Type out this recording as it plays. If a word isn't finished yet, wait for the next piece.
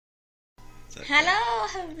Hello,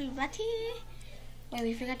 everybody. Wait,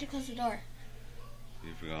 we forgot to close the door.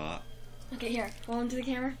 You forgot? Okay, here. Go into the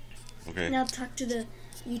camera. Okay. Now talk to the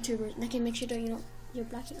YouTubers. Okay, make sure you're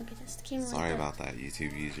blocking. Okay, that's the camera. Sorry about that,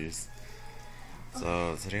 YouTube users.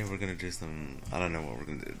 So today we're gonna do some. I don't know what we're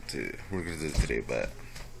gonna do. We're gonna do today, but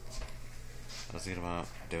I was thinking about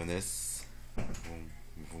doing this. Boom,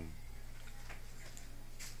 boom.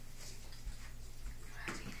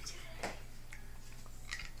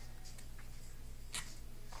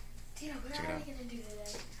 What Check it are out. we gonna do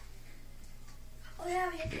today? Oh yeah,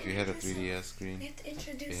 we have to If you had a introduce 3DS screen, We have to if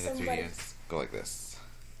introduce you had a somebody. 3DS, go like this.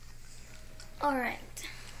 Alright.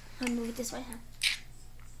 I'll move it this way, huh?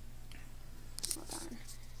 Hold on.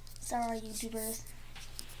 Sorry, YouTubers.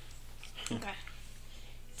 Okay.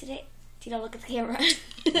 Today, Tito, look at the camera.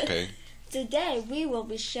 Okay. Today, we will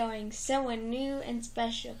be showing someone new and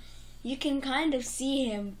special. You can kind of see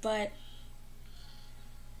him, but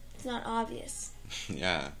it's not obvious.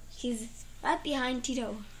 Yeah. He's right behind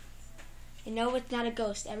Tito. And no, it's not a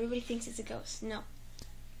ghost. Everybody thinks it's a ghost. No.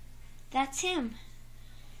 That's him.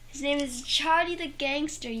 His name is Charlie the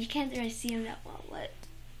Gangster. You can't really see him that well. What?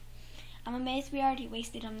 I'm amazed we already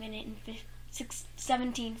wasted a minute and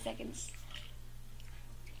 17 seconds.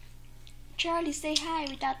 Charlie, say hi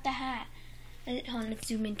without the hat. Hold on, let's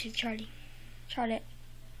zoom into Charlie. Charlotte.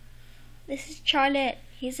 This is Charlotte.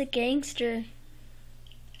 He's a gangster.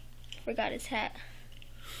 Forgot his hat.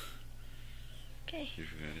 Okay. You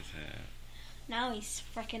forgot his hat. Now he's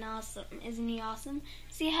freaking awesome. Isn't he awesome?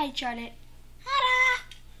 Say hi, Charlotte. Hi.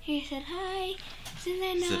 He said hi. Isn't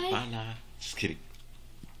that He said nice? bye. Just kidding.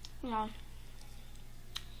 No.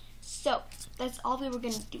 So, that's all we were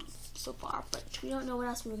going to do so far. But we don't know what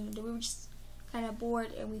else we were going to do. We were just kind of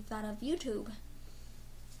bored and we thought of YouTube.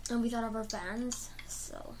 And we thought of our fans.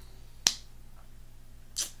 So,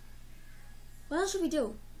 what else should we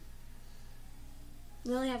do?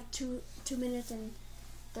 We only have 2 minutes and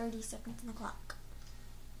 30 seconds on the clock.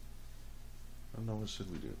 I don't know, what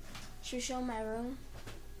should we do? Should we show my room?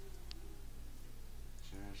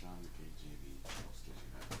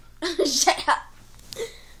 Shut up.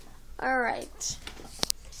 Alright.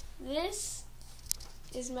 This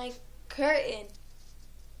is my curtain.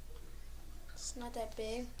 It's not that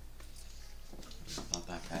big. It's not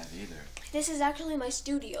that bad either. This is actually my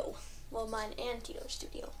studio. Well, mine and Tito's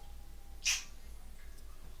studio.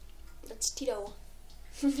 That's Tito.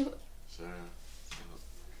 Sure.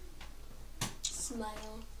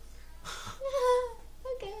 Smile.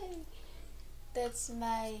 Okay. That's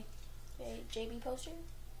my JB poster.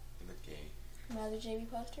 Look gay. Another JB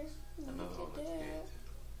poster. Another one looks gay.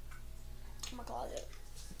 In my closet.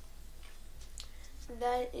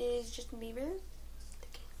 That is Justin Bieber.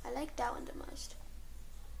 I like that one the most.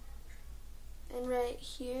 And right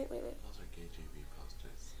here, wait. Those are gay JB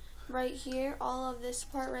posters. Right here, all of this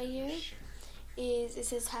part right here is, it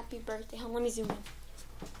says happy birthday. Hold on, let me zoom in.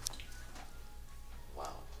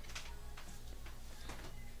 Wow.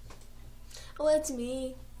 Oh, it's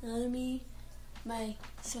me. Another me. My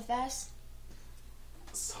so fast.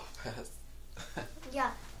 So fast.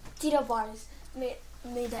 Yeah, Tito Bars made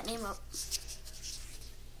that name up.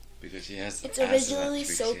 Because she has. It's asses on originally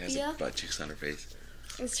cheeks, She Sophia. has butt cheeks on her face.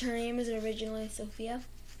 Her name is originally Sophia.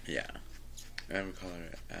 Yeah. And we call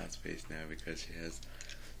her ass face now because she has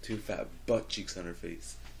 2 fat butt cheeks on her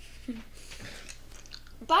face.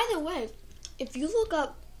 By the way, if you look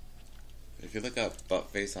up butt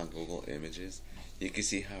face on Google Images, you can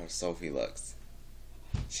see how Sophie looks.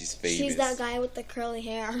 She's famous. She's that guy with the curly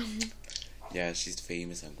hair. Yeah, she's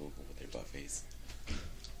famous on Google with her butt face.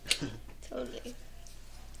 Totally.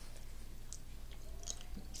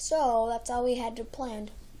 So, that's all we had to plan.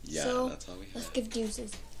 Yeah, so, that's all we had. Let's give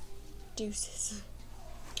deuces. Deuces.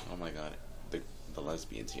 Oh my god, the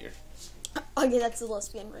lesbian's here. Okay, that's the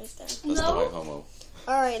lesbian right there. That's the white homo.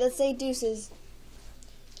 Alright, let's say deuces.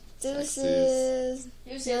 Deuces.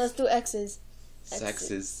 Yeah, let's do X's.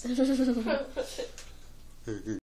 Sexes.